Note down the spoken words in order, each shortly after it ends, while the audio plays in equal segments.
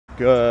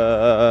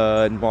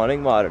Good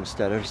morning, Modern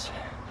Steaders.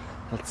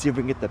 Let's see if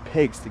we can get the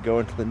pigs to go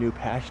into the new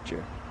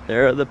pasture.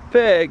 There are the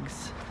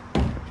pigs.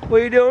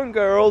 What are you doing,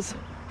 girls?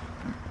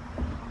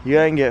 You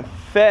gonna get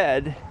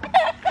fed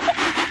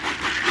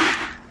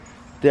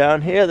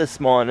down here this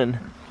morning.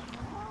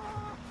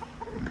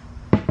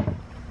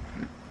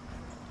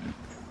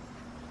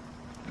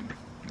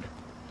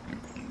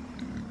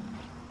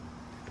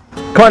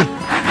 Come on.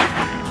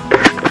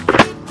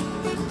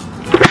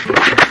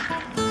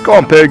 Come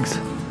on, pigs.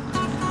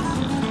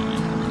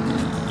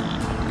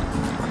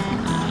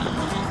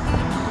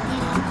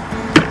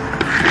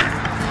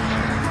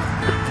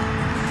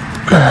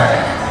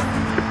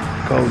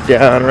 Go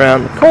down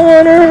around the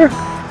corner.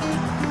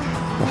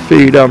 We'll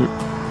feed them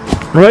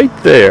right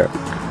there.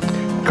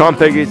 Come on,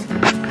 piggies.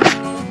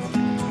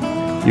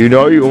 You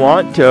know you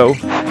want to.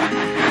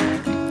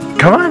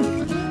 Come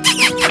on.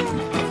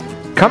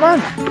 Come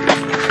on.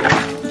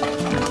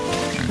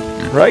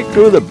 Right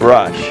through the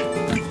brush.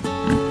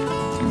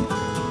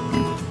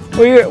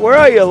 Where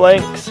are you,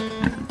 Lynx?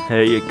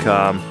 Here you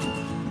come.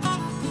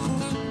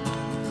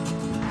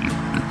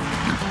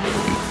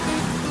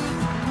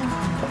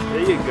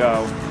 There you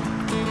go.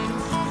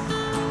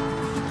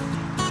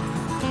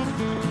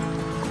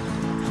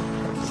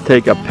 Let's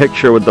take a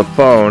picture with the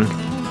phone.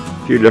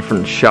 A few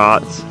different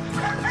shots.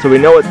 So we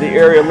know what the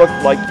area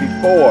looked like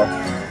before.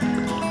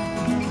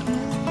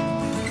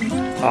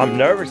 I'm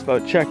nervous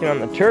about checking on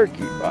the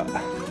turkey, but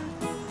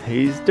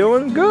he's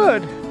doing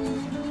good.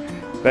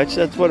 Bet you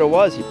that's what it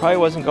was. He probably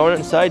wasn't going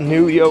inside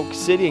New York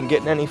City and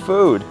getting any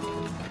food.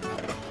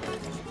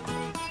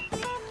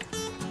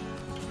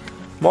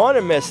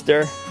 Morning,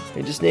 mister.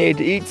 You just need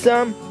to eat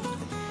some?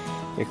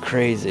 You're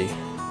crazy.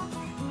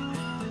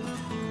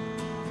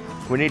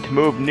 We need to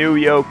move New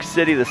York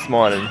City this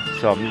morning,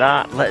 so I'm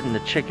not letting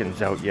the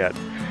chickens out yet.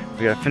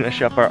 We gotta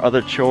finish up our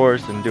other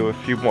chores and do a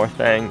few more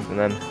things, and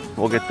then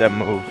we'll get them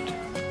moved.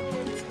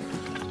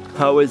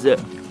 How is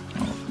it?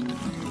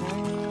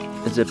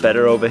 Is it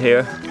better over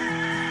here?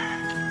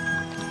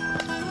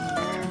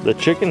 The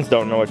chickens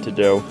don't know what to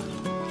do.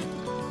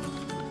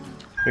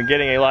 We're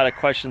getting a lot of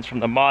questions from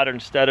the Modern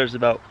Steaders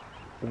about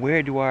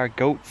where do our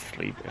goats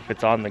sleep, if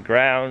it's on the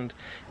ground,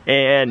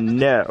 and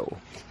no.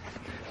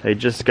 They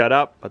just got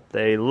up, but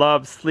they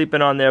love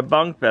sleeping on their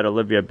bunk bed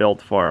Olivia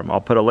built for them. I'll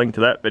put a link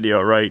to that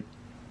video right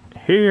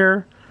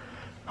here.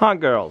 Huh,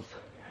 girls?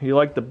 You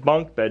like the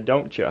bunk bed,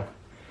 don't you?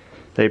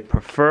 They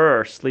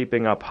prefer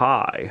sleeping up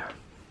high.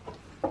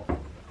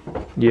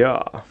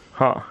 Yeah,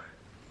 huh.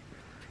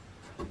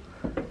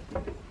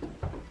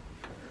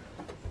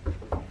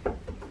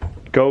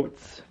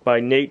 Goats, by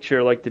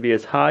nature, like to be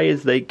as high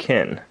as they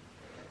can.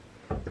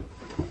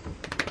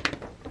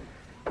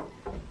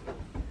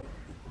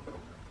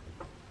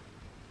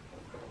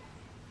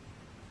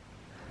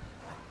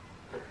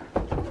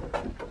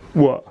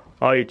 What?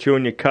 Oh, you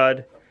chewing your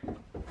cud?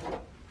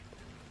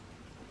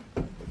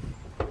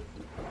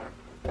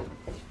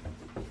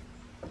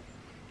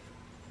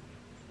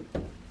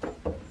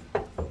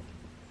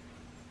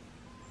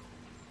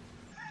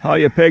 How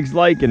you pigs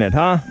liking it,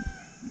 huh?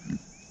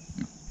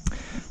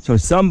 So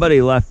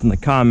somebody left in the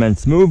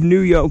comments, move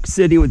New York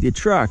City with your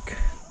truck.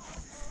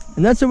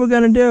 And that's what we're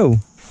gonna do.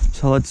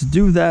 So let's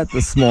do that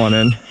this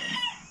morning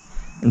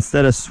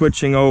instead of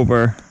switching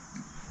over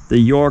the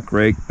York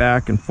rake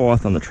back and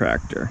forth on the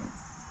tractor.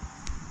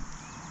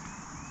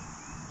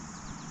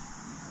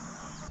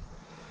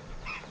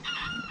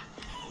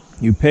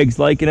 You pigs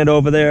liking it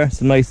over there?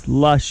 Some nice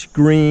lush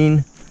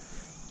greens.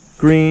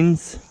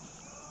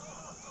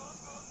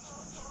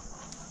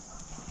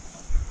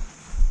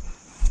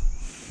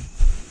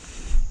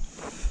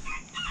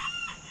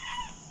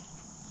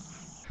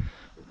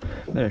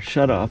 Better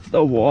shut off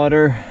the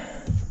water.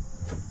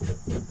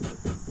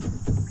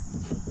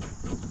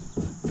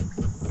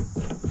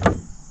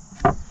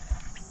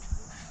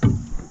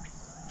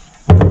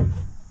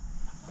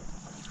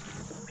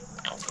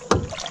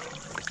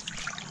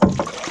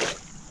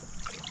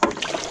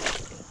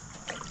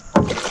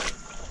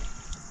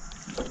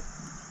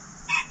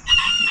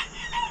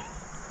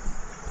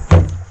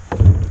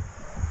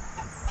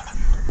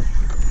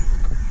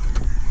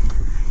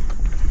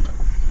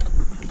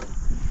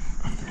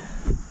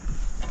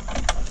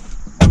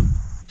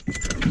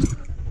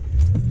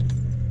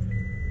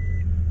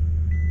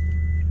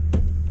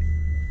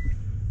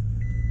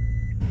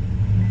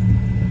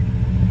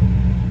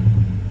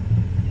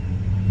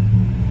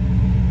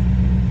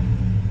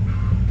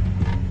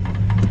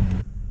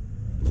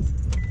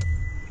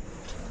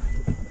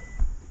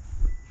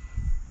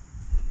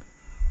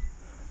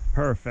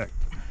 Perfect.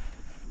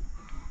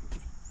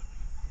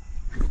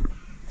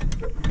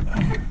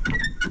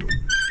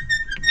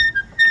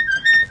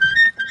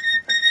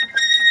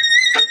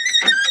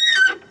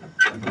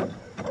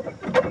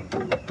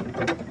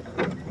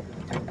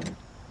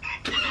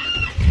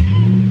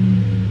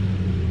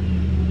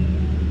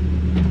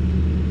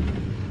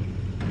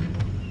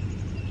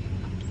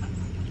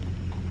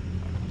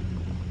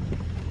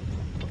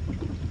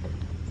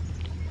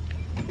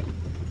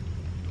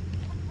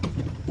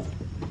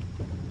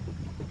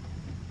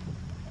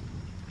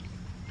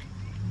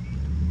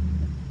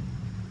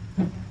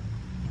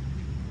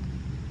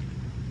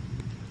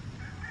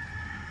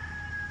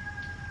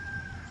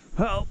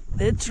 Well,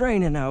 it's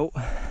raining out.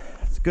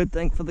 It's a good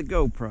thing for the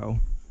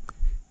GoPro.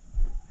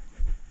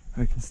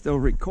 I can still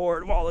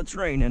record while it's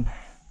raining.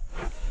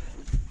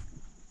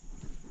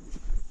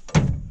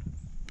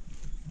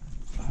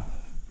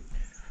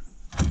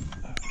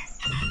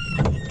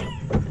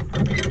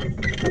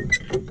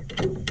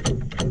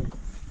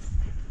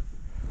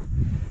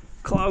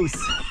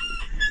 Close.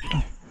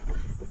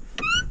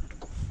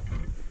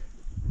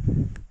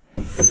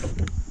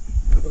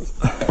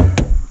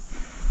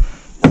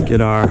 Let's get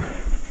our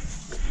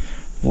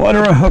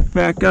water hook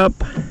back up.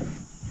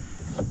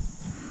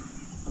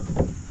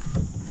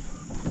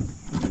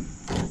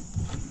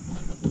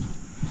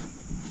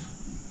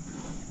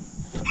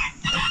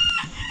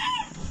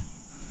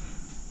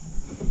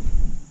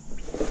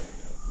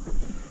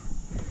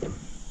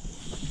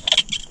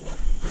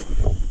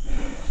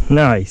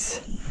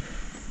 Nice.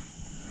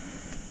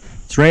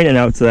 It's raining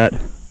out, so that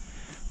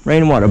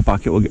rainwater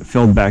bucket will get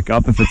filled back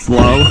up if it's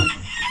low.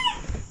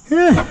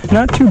 Yeah,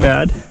 not too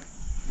bad.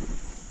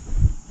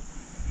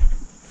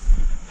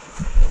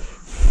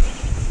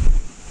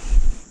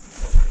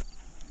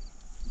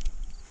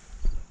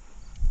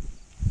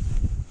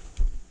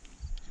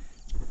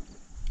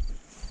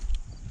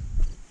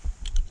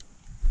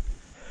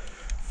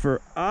 For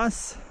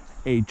us,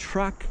 a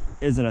truck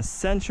is an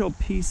essential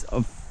piece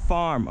of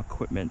farm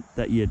equipment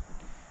that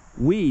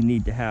we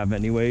need to have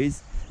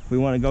anyways. If we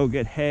want to go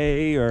get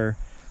hay or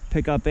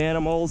pick up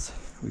animals,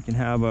 we can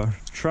have a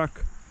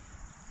truck.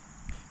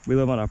 We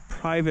live on a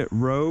private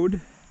road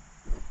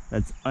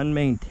that's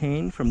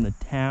unmaintained from the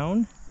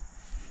town,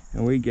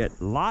 and we get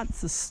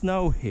lots of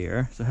snow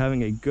here, so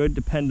having a good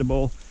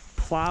dependable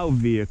plow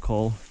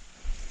vehicle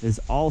is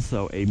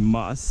also a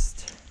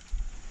must.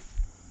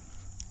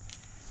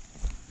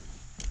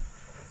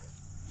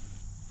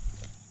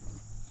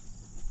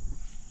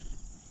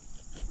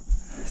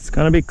 It's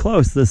gonna be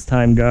close this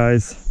time,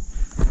 guys.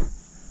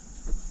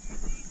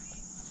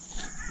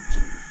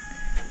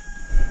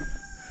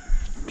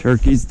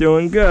 Turkey's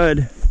doing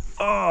good.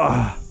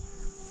 Oh,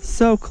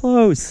 so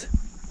close.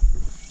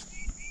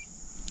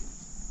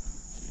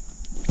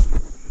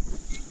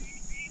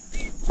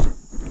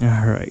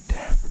 All right.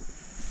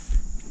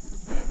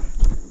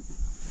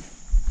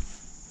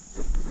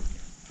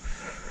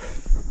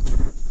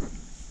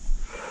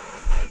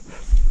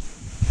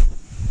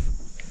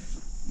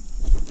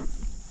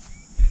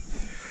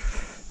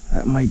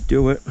 That might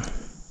do it.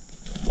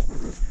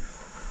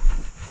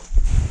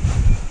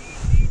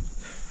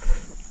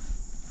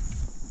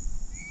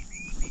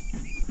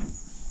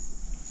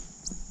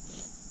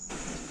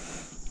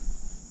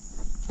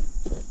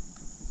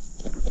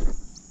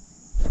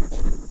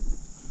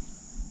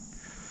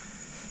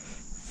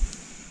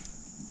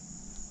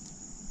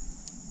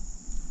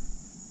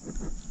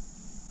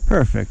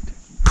 Perfect.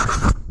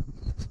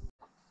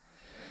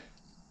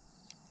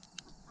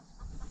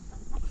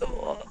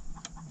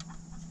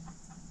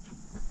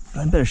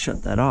 I better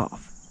shut that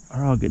off,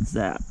 or I'll get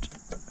zapped.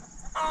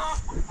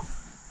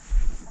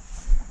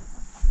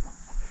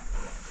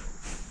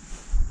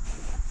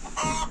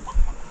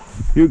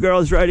 You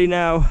girls ready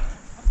now?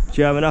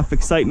 Do you have enough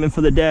excitement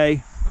for the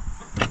day?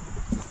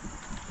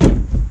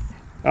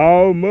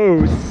 Oh,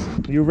 Moose,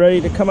 you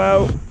ready to come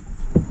out?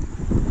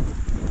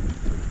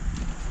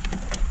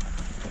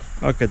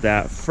 Look at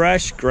that,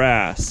 fresh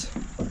grass.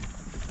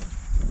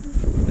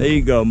 There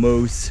you go,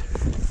 Moose.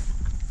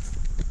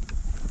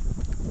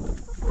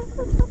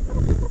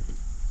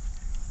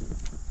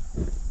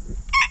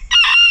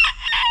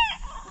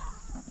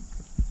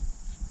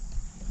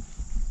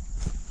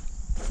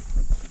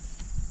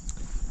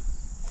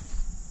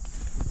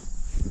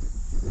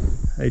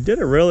 They did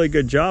a really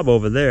good job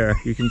over there.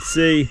 You can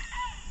see,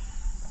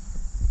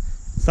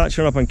 it's not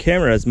showing up on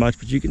camera as much,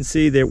 but you can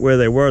see where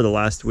they were the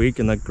last week,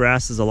 and the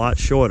grass is a lot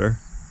shorter.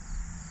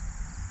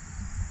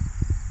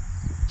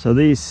 So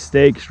these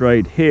stakes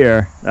right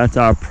here, that's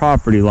our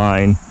property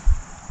line.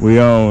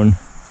 We own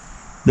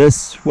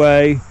this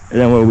way, and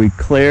then where we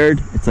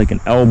cleared, it's like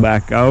an L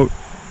back out.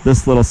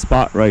 This little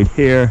spot right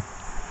here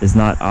is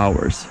not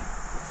ours.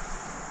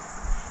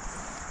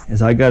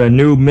 As I got a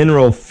new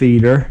mineral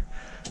feeder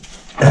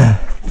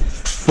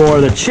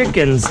for the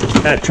chickens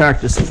at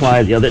Tractor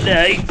Supply the other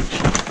day.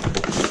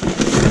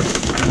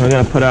 We're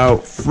gonna put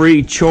out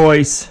free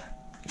choice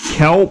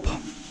kelp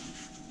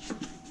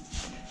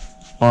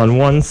on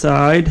one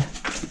side,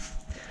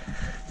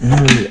 and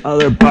then the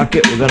other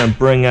bucket we're gonna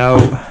bring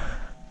out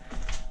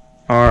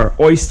our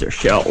oyster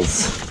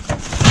shells.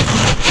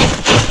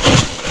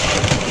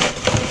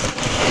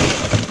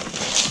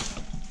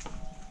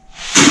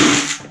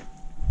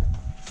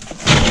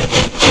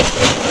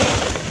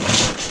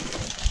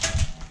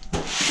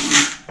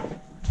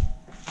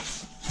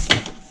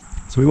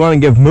 So we want to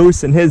give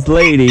Moose and his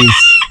ladies,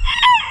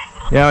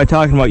 yeah, we're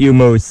talking about you,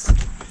 Moose,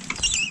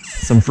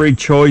 some free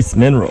choice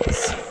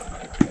minerals.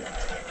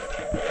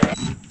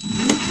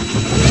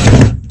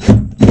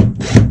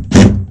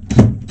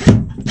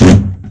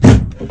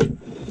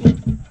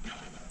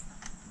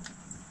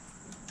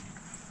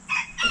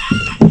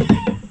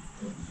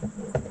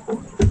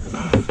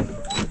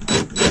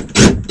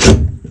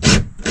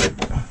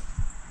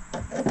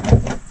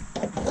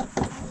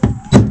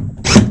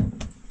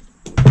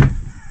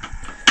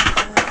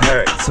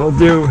 Alright, so we'll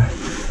do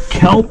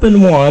kelp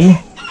in one,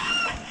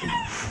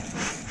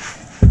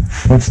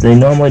 which they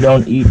normally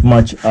don't eat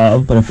much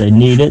of, but if they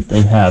need it,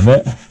 they have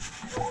it.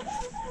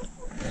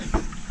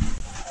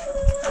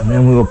 And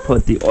then we will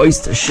put the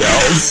oyster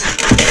shells.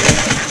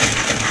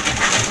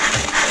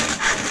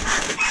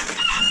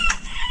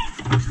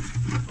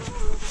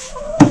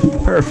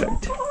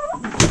 Perfect.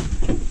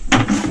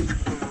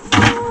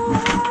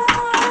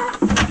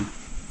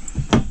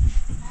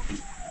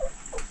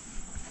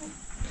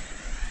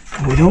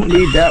 We don't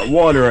need that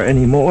water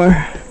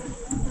anymore.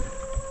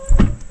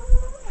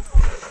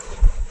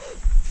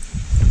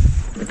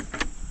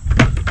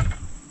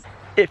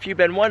 If you've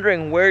been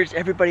wondering where's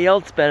everybody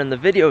else been in the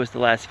videos the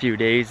last few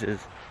days, is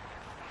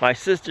my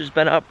sister's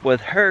been up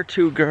with her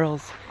two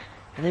girls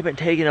and they've been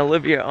taking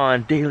Olivia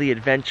on daily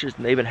adventures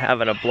and they've been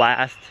having a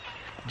blast.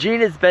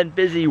 Gina's been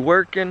busy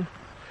working,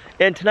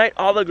 and tonight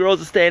all the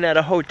girls are staying at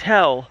a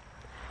hotel,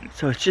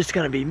 so it's just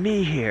gonna be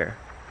me here.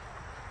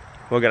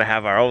 We're gonna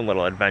have our own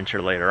little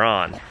adventure later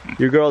on.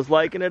 You girls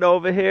liking it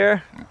over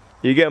here?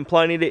 You getting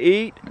plenty to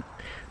eat?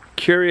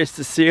 Curious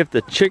to see if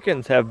the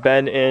chickens have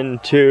been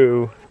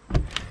into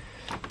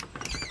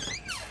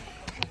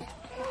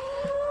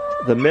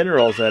the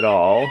minerals at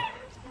all.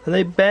 And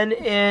they've been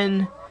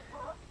in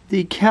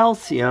the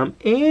calcium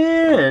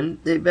and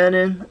they've been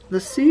in the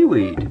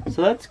seaweed.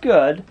 So that's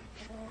good.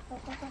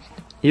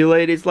 You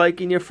ladies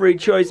liking your free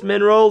choice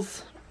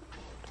minerals?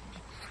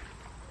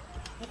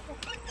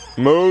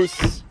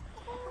 Moose,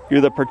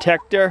 you're the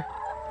protector.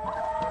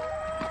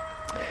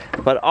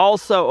 But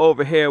also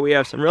over here we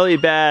have some really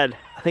bad,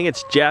 I think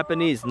it's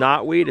Japanese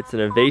knotweed. It's an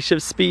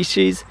invasive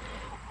species.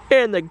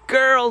 And the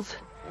girls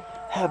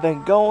have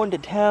been going to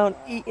town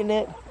eating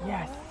it.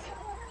 Yes.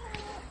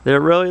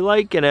 They're really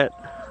liking it.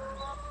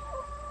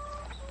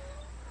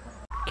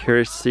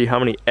 Curious to see how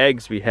many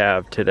eggs we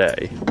have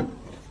today.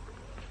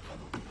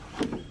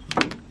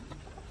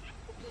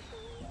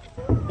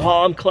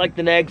 While I'm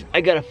collecting eggs,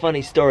 I got a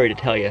funny story to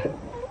tell you.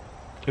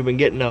 We've been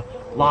getting a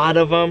lot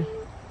of them,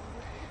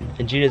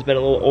 and Gina's been a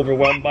little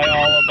overwhelmed by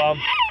all of them.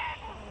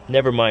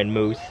 Never mind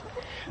Moose.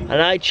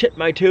 And I chipped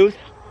my tooth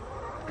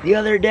the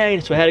other day,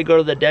 so I had to go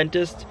to the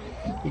dentist.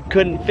 He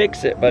couldn't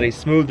fix it, but he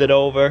smoothed it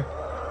over.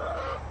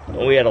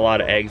 And we had a lot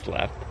of eggs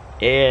left.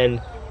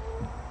 And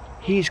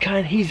he's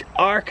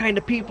our kind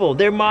of people.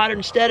 They're modern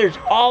steaders.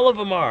 All of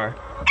them are.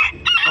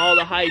 All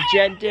the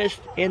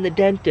hygienists and the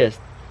dentist.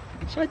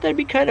 So I thought it'd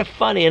be kind of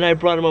funny, and I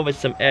brought them over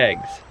some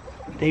eggs.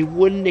 They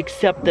wouldn't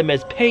accept them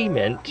as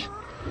payment,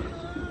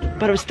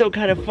 but it was still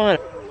kind of fun.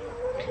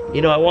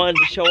 You know, I wanted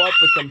to show up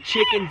with some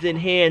chickens in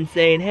hand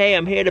saying, hey,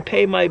 I'm here to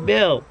pay my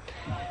bill.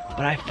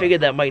 But I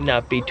figured that might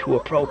not be too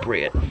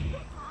appropriate.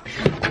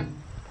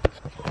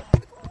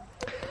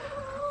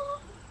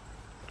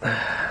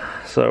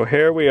 So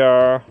here we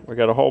are. We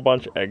got a whole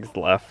bunch of eggs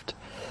left.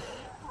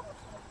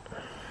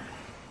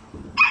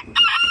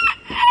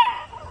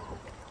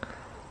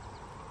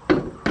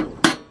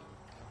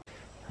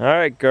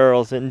 Alright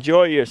girls,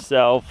 enjoy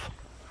yourself.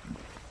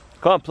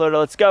 Come on Pluto,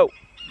 let's go.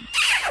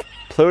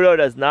 Pluto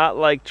does not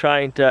like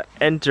trying to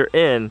enter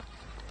in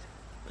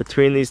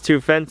between these two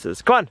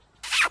fences. Come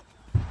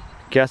on.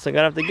 Guess I'm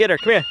gonna have to get her.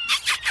 Come here.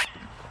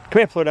 Come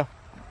here, Pluto.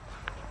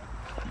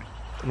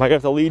 Am I gonna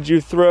have to lead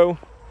you through?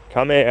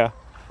 Come here.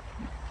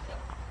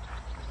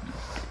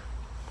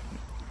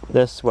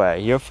 This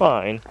way. You're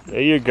fine.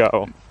 There you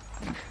go.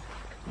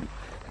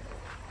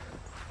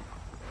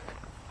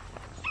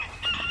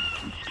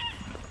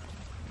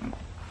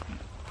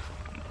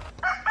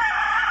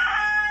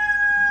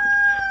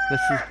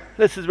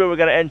 This is where we're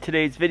gonna end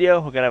today's video.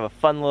 We're gonna have a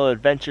fun little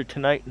adventure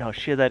tonight, and I'll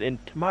share that in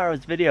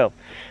tomorrow's video.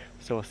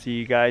 So we'll see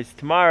you guys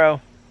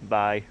tomorrow.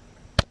 Bye.